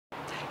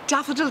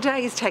Daffodil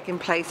Day is taking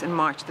place in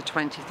March the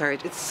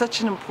 23rd. It's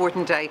such an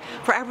important day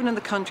for everyone in the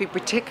country,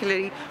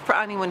 particularly for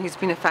anyone who's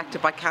been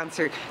affected by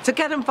cancer. So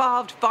get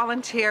involved,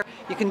 volunteer,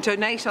 you can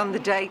donate on the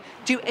day,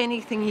 do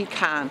anything you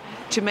can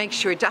to make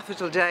sure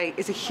Daffodil Day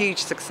is a huge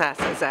success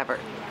as ever.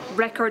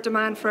 Record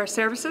demand for our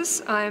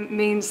services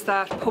means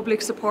that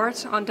public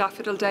support on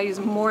Daffodil Day is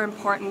more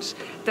important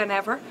than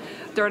ever.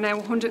 There are now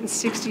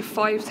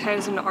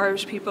 165,000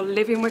 Irish people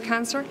living with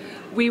cancer.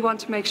 We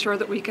want to make sure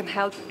that we can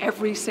help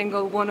every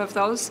single one of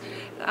those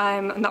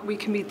and that we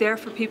can be there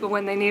for people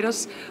when they need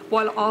us,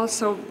 while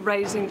also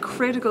raising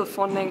critical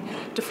funding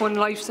to fund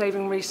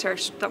life-saving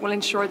research that will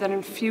ensure that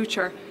in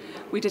future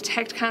we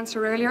detect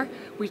cancer earlier,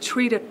 we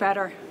treat it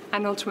better,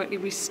 and ultimately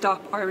we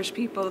stop Irish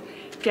people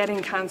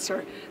getting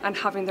cancer and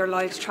having their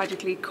lives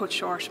tragically cut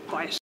short by it.